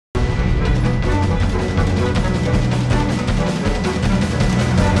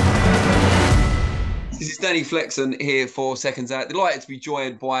Danny Flexon here for Seconds Out. Delighted to be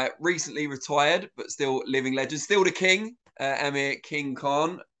joined by recently retired but still living legend, still the king, Amir King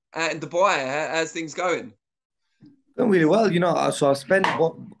Khan in Dubai. How's things going? Doing really well, So I spent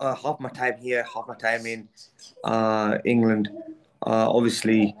half my time here, half my time in England.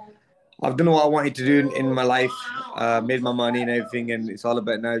 Obviously, I've done what I wanted to do in my life, made my money and everything, and it's all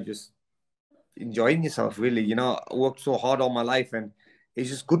about now just enjoying yourself, really. I worked so hard all my life, and it's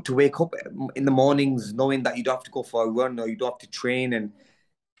just good to wake up in the mornings knowing that you don't have to go for a run or you don't have to train. And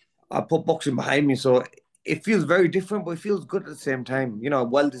I put boxing behind me, so it feels very different, but it feels good at the same time.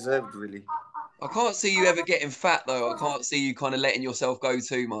 Well deserved, really. I can't see you ever getting fat though. I can't see you kind of letting yourself go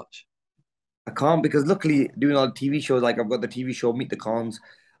too much. I can't because luckily doing all the TV shows, like I've got the TV show Meet the Cons,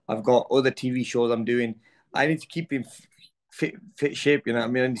 I've got other TV shows I'm doing. I need to keep in fit shape, you know what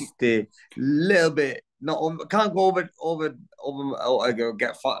I mean? I need to stay a little bit, not I can't go over, I go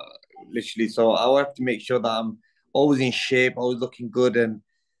get fat, literally. So I have to make sure that I'm always in shape, always looking good. And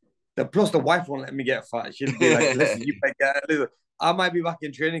plus the wife won't let me get fat. She'll be like, listen, you better listen, I might be back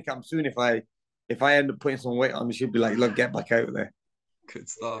in training camp soon if I end up putting some weight on, she'll be like, look, get back out there. Good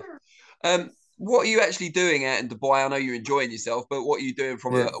stuff. What are you actually doing out in Dubai? I know you're enjoying yourself, but what are you doing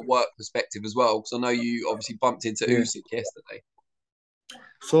from Yeah. a work perspective as well? Because I know you obviously bumped into Yeah. Usyk yesterday.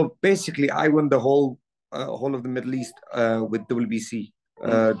 So basically, I run the whole of the Middle East with WBC,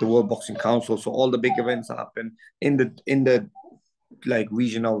 Mm. the World Boxing Council. So all the big events that happen in the like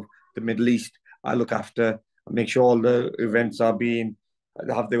region of the Middle East, I look after. I make sure all the events are being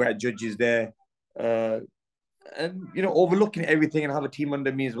have the right judges there, and overlooking everything, and have a team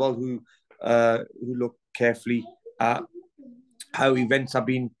under me as well who look carefully at how events are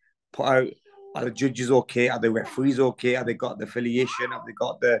being put out. Are the judges okay? Are the referees okay? Are they got the affiliation? Have they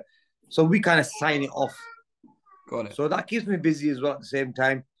got the? So we kind of sign it off. Got it. So that keeps me busy as well at the same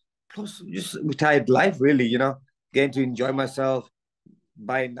time. Plus, just retired life, really. Getting to enjoy myself,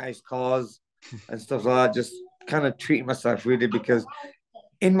 buying nice cars and stuff like that. Just kind of treating myself really because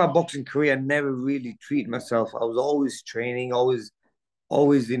in my boxing career, I never really treated myself. I was always training, always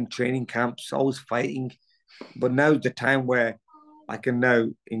in training camps, always fighting. But now's the time where I can now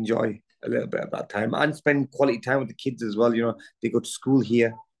enjoy a little bit of that time and spend quality time with the kids as well. They go to school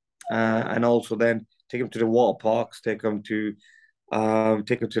here, and also then take them to the water parks, take them to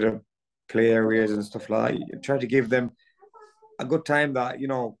the play areas and stuff like that. Try to give them a good time that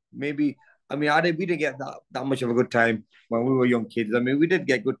maybe. I mean, we didn't get that much of a good time when we were young kids. I mean, we did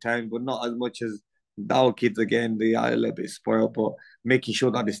get good time, but not as much as our kids. Again, they are a little bit spoiled, but making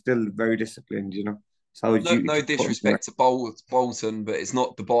sure that they're still very disciplined. It's our No, duty no to put them right. disrespect to Bolton, but it's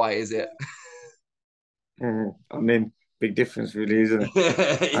not Dubai, is it? I mean, big difference, really, isn't it?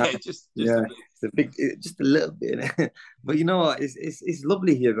 Uh, Yeah, just a yeah, bit. just a little bit. But you know what? It's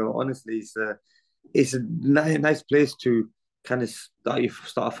lovely here, though. Honestly, it's a nice place to kind of start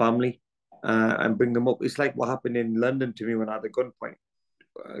a family and bring them up. It's like what happened in London to me when I had a gunpoint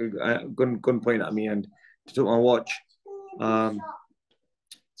at me and they took my watch. Um,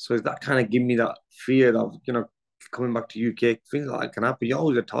 so that kind of give me that fear of coming back to UK. Things like that can happen. You're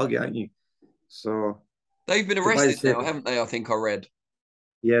always a target, aren't you? So They've been Dubai arrested is safe. now, haven't they? I think I read.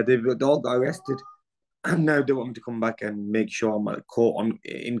 Yeah, they all got arrested. And now they want me to come back and make sure I'm at court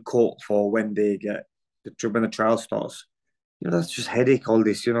in court for when they get when the trial starts. That's just headache, all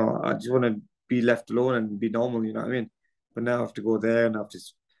this. I just want to be left alone and be normal, you know what I mean? But now I have to go there and I have to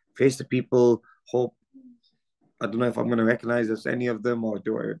face the people, hope. I don't know if I'm going to recognize as any of them or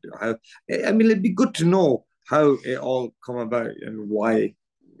I mean, it'd be good to know how it all come about and why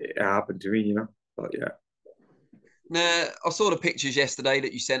it happened to me. But yeah. Now, I saw the pictures yesterday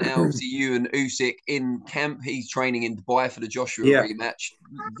that you sent out. Obviously, you and Usyk in camp. He's training in Dubai for the Joshua Yeah. rematch.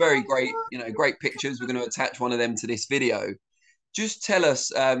 Very great, great pictures. We're going to attach one of them to this video. Just tell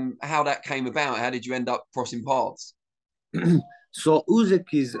us how that came about. How did you end up crossing paths? So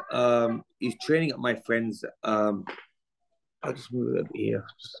Usyk is training at my friend's. I'll just move it over here,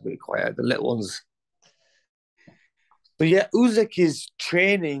 just a bit quiet. The little ones. So yeah, Uzyk's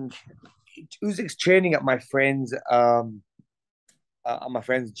training at my friend's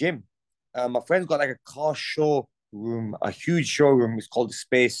gym. My friend's got like a car showroom, a huge showroom. It's called the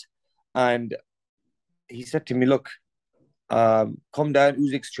Space, and he said to me, "Look, come down.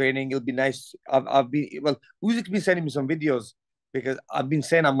 Uzyk's training. It'll be nice. Uzyk's been sending me some videos because I've been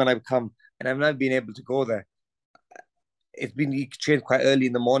saying I'm gonna come, and I've not been able to go there. He trains quite early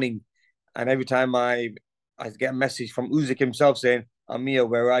in the morning, and every time I get a message from Usyk himself saying, "Amir,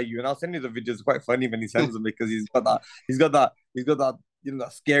 where are you?" And I'll send you the videos. It's quite funny when he sends them because he's got that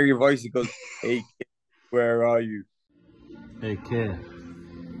that scary voice. He goes, "Hey, kid, where are you?" Hey kid,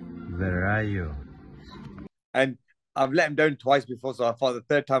 where are you? And I've let him down twice before, so I thought the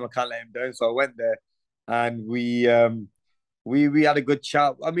third time I can't let him down. So I went there, and we had a good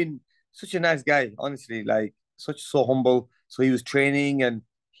chat. I mean, such a nice guy, honestly, like such so humble. So he was training, and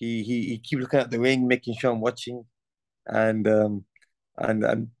he keep looking at the ring, making sure I'm watching, and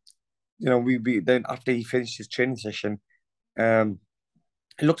and we then after he finished his training session, um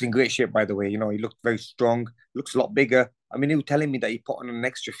he looked in great shape, by the way. He looked very strong, looks a lot bigger. I mean, he was telling me that he put on an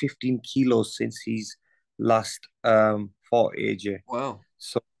extra 15 kilos since he's last fought AJ. Wow.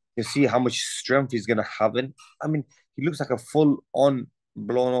 So you see how much strength he's gonna have. And I mean, he looks like a full on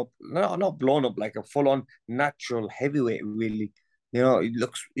blown up, no, not blown up, like a full on natural heavyweight, really.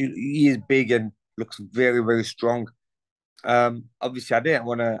 He is big and looks very, very strong. Obviously, I didn't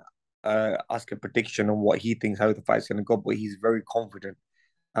want to ask a prediction on what he thinks how the fight's gonna go, but he's very confident,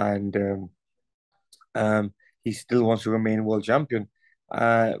 and um, he still wants to remain world champion.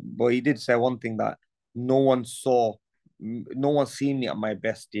 But he did say one thing that no one saw, no one's seen me at my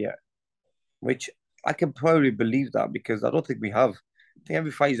best yet, which I can probably believe that because I don't think we have. I think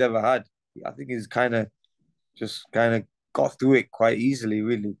every fight he's ever had, I think he's kind of got through it quite easily,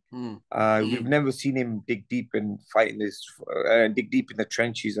 really. Mm. We've never seen him dig deep and fighting this, dig deep in the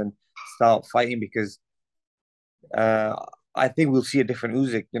trenches and start fighting because uh, I think we'll see a different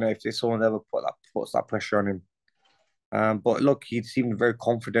Usyk, if there's someone ever puts that pressure on him. But look, he seemed very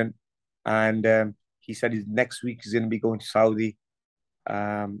confident, and he said his next week is going to be going to Saudi,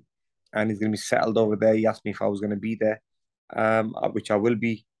 um, and he's going to be settled over there. He asked me if I was going to be there, which I will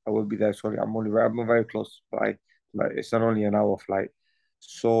be. I will be there. Sorry, I'm very close by. Like it's not only an hour flight,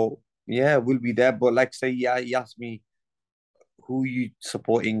 so yeah, we'll be there. But like say, yeah, he asked me who you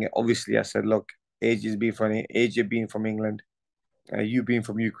supporting. Obviously, I said, look, AJ being from England, you being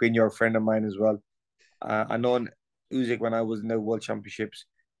from Ukraine, you're a friend of mine as well. I know Usyk when I was in the World Championships.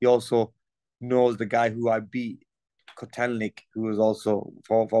 He also knows the guy who I beat, Kotelnik, who was also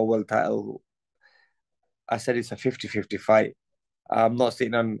for world title. I said it's a 50-50 fight. I'm not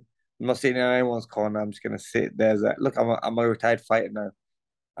sitting on I'm not sitting in anyone's corner. I'm just gonna sit there as look, I'm a retired fighter now,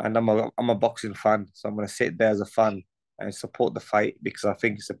 and I'm a boxing fan, so I'm gonna sit there as a fan and support the fight because I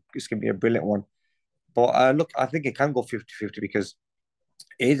think it's gonna be a brilliant one. But look, I think it can go 50-50 because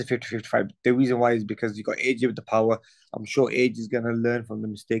it is a 50-50 fight. The reason why is because you got AJ with the power. I'm sure AJ is going to learn from the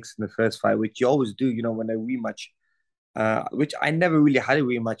mistakes in the first fight, which you always do, when they rematch, which I never really had a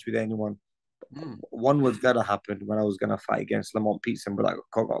rematch with anyone. Mm. One was going to happen when I was going to fight against Lamont Peterson, but I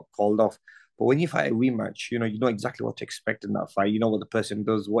got called off. But when you fight a rematch, you know exactly what to expect in that fight. You know what the person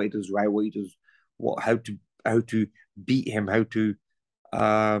does, what he does right, what he does, how to beat him,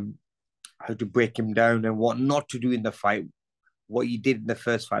 um, how to break him down, and what not to do in the fight, what you did in the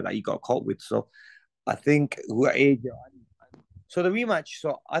first fight that you got caught with. So I think who age. So the rematch.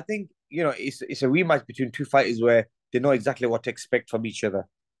 So I think it's a rematch between two fighters where they know exactly what to expect from each other.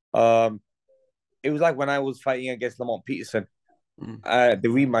 Um, it was like when I was fighting against Lamont Peterson, Mm. the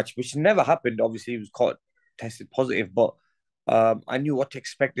rematch, which never happened. Obviously, he was caught tested positive, but I knew what to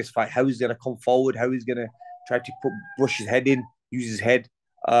expect this fight. How he's gonna come forward, how he's gonna try to brush his head in, use his head,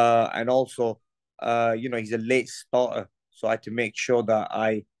 and also, he's a late starter, so I had to make sure that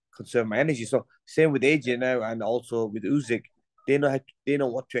I conserve my energy. So same with AJ now, and also with Usyk, they know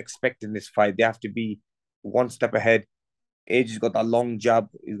what to expect in this fight. They have to be one step ahead. AJ's got that long jab.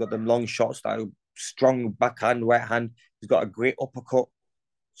 He's got them long shots, that strong backhand, right hand. He's got a great uppercut.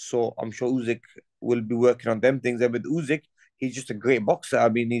 So I'm sure Usyk will be working on them things. And with Usyk, he's just a great boxer. I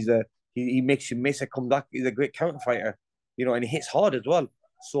mean, he makes a comeback. He's a great counter fighter, and he hits hard as well.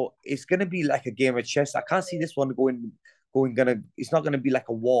 So it's gonna be like a game of chess. I can't see this one going. It's not gonna be like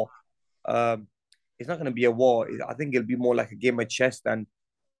a war. Um, it's not gonna be a war. I think it'll be more like a game of chess, and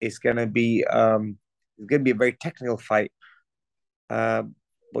it's gonna be it's gonna be a very technical fight. Um,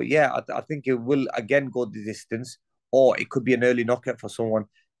 but yeah, I think it will again go the distance, or it could be an early knockout for someone.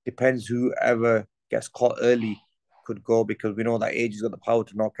 Depends whoever gets caught early could go because we know that Age has got the power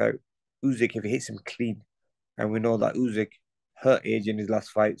to knock out Usyk if he hits him clean, and we know that Usyk hurt Age in his last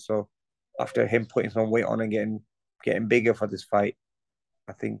fight. So after him putting some weight on and getting bigger for this fight,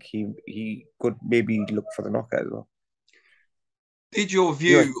 I think he could maybe look for the knockout as well. Did your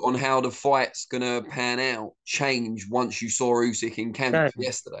You view on how the fight's gonna pan out change once you saw Usyk in camp know,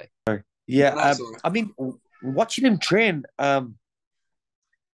 yesterday? yeah. No, no, sorry. I mean, watching him train,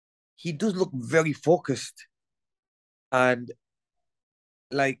 he does look very focused and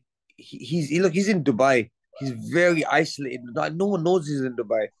like he's in Dubai. He's very isolated. No one knows he's in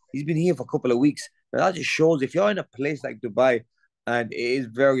Dubai. He's been here for a couple of weeks. Now that just shows if you're in a place like Dubai and it is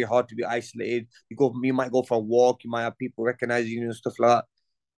very hard to be isolated. You might go for a walk. You might have people recognizing you and stuff like that.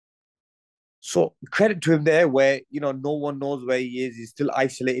 So credit to him there, where no one knows where he is. He's still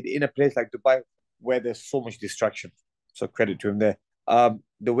isolated in a place like Dubai, where there's so much distraction. So credit to him there.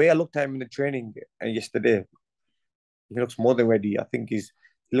 The way I looked at him in the training yesterday, he looks more than ready. I think he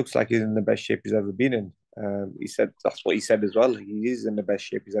looks like he's in the best shape he's ever been in. He said that's what he said as well. He is in the best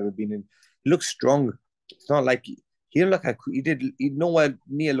shape he's ever been in. He looks strong. It's not like he didn't look like he nowhere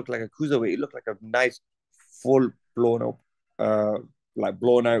near looked like a cruiserweight. He looked like a nice full blown up, like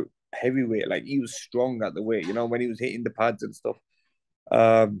blown out heavyweight. Like he was strong at the weight. When he was hitting the pads and stuff.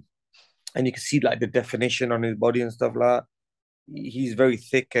 Um, and you can see like the definition on his body and stuff like that. He's very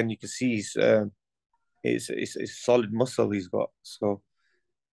thick, and you can see it's solid muscle he's got. So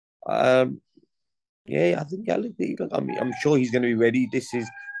um, yeah, I think I'm sure he's going to be ready.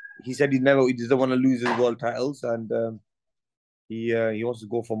 He said he doesn't want to lose his world titles, and he wants to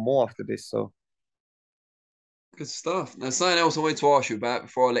go for more after this. So Good stuff. Now, something else I wanted to ask you about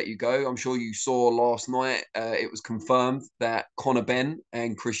before I let you go. I'm sure you saw last night. It was confirmed that Conor Benn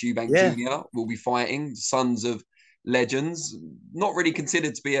and Chris Eubank yeah, Jr. will be fighting, sons of legends. Not really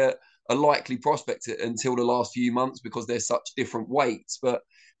considered to be a likely prospect until the last few months because they're such different weights. But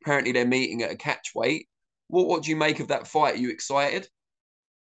apparently they're meeting at a catch weight. What do you make of that fight? Are you excited?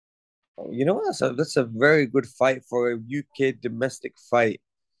 that's a very good fight for a UK domestic fight.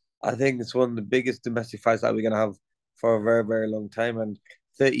 I think it's one of the biggest domestic fights that we're gonna have for a very, very long time. And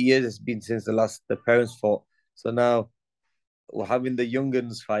 30 years it's been since the parents fought. So now we're having the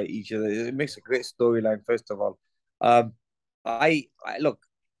younguns fight each other. It makes a great storyline, first of all. Um, I look,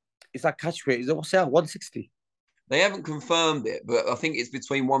 it's that catch weight. Is it what's that? 160. They haven't confirmed it, but I think it's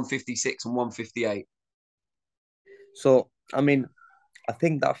between 156 and 158. So I mean, I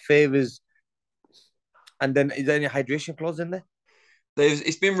think that favors. And then is there any hydration clause in there?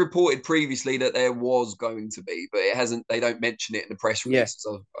 It's been reported previously that there was going to be, but it hasn't. They don't mention it in the press Yeah, release,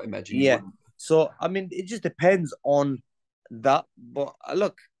 so I imagine you yeah. wouldn't. So I mean, it just depends on that. But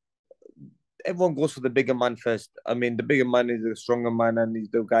look, everyone goes for the bigger man first. I mean, the bigger man is the stronger man, and he's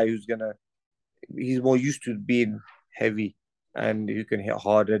the guy he's more used to being heavy and who can hit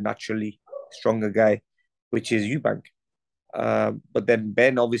harder naturally, stronger guy, which is Eubank. But then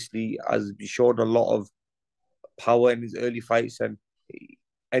Ben obviously has shown a lot of power in his early fights, and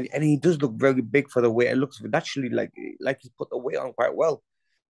he does look very big for the weight. It looks naturally like he's put the weight on quite well.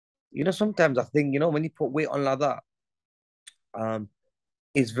 Sometimes I think when you put weight on like that, um,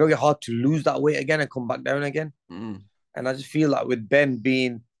 it's very hard to lose that weight again and come back down again. Mm. And I just feel like with Ben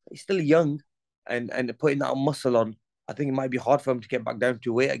being he's still young and putting that muscle on, I think it might be hard for him to get back down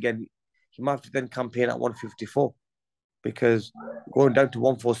to weight again. He might have to then campaign at 154 because going down to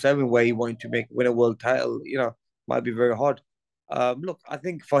 147 where he wanted to win a world title, might be very hard. Look, I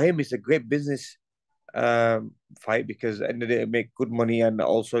think for him it's a great business fight because at the end of the day it make good money, and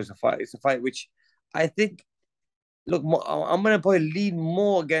also it's a fight. It's a fight which I think. Look, I'm gonna probably lean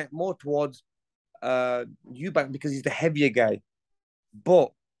more towards Eubank because he's the heavier guy.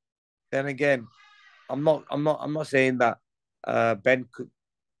 But then again, I'm not saying that Ben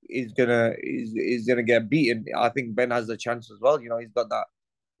is gonna get beaten. I think Ben has a chance as well.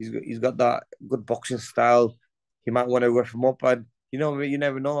 He's got that good boxing style. He might want to rough him up, and you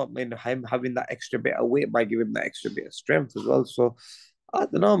never know. I mean, him having that extra bit of weight might give him that extra bit of strength as well. So I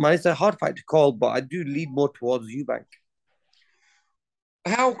don't know, man. It's a hard fight to call, but I do lead more towards Eubank.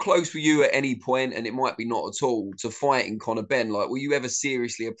 How close were you at any point, and it might be not at all, to fighting Conor Benn? Like, were you ever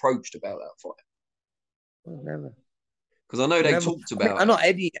seriously approached about that fight? Oh, never, Because I know they never. talked I mean, about I it.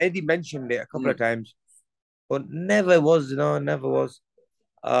 know Eddie mentioned it a couple of Mm. times, but never was. Never was.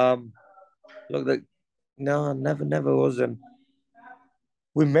 Um, look, no, never was. And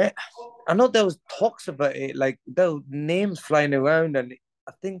we met. I know there was talks about it, like there were names flying around, and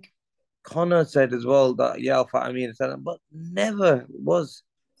I think Connor said as well that yeah, I'll fight Amir, but never was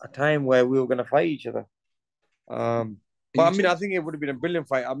a time where we were gonna fight each other. And But you I mean, I talked think it would have been a brilliant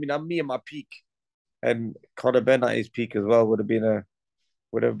fight. I mean, I'm me at my peak, and Conor Ben at his peak as well would have been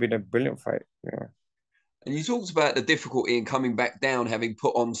a brilliant fight. Yeah. and you talked about the difficulty in coming back down, having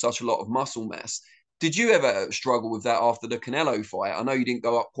put on such a lot of muscle mass. Did you ever struggle with that after the Canelo fight? I know you didn't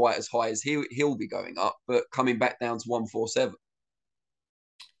go up quite as high as he'll be going up, but coming back down to 147.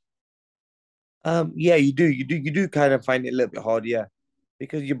 Yeah, you do kind of find it a little bit hard, yeah,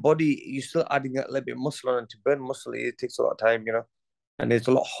 because your body, you're still adding a little bit of muscle on, and to burn muscle, it takes a lot of time, and it's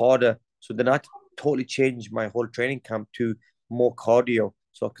a lot harder. So then I had to totally change my whole training camp to more cardio,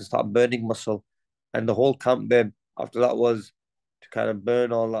 so I can start burning muscle, and the whole camp then after that was to kind of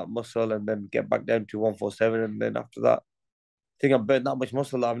burn all that muscle and then get back down to 147, and then after that, I think I burned that much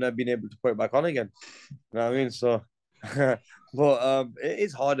muscle that I've never been able to put it back on again. You know what I mean? So. But it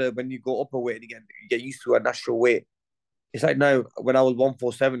is harder when you go up a weight and you get used to a natural weight. It's like now when I was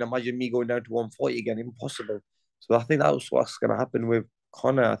 147, imagine me going down to 140 again. Impossible. So I think that's what's gonna happen with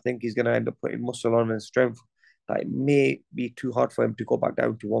Connor. I think he's gonna end up putting muscle on and strength. That it may be too hard for him to go back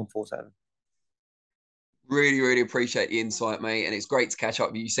down to 147. Really, really appreciate the insight, mate. And it's great to catch up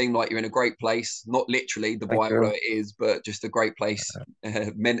with you. You seem like you're in a great place, not literally Thank Dubai, although you. it is, but just a great place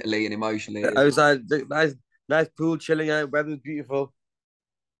mentally and emotionally. I was nice pool, chilling out. Weather's beautiful.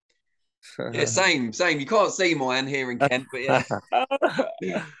 Yeah, same, same. You can't see mine here in Kent, but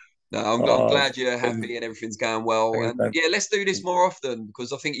yeah. No, I'm Oh, glad you're happy and everything's going well. thanks, And man. yeah, let's do this more often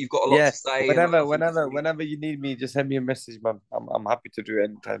because I think you've got a lot Yeah, to say, and I think it's really whenever you need me, just send me a message, man. I'm happy to do it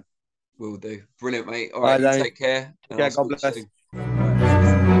anytime. will do. Brilliant, mate. All All right, right, you Danny. take care, and Yeah, I'll God speak to you bless. soon.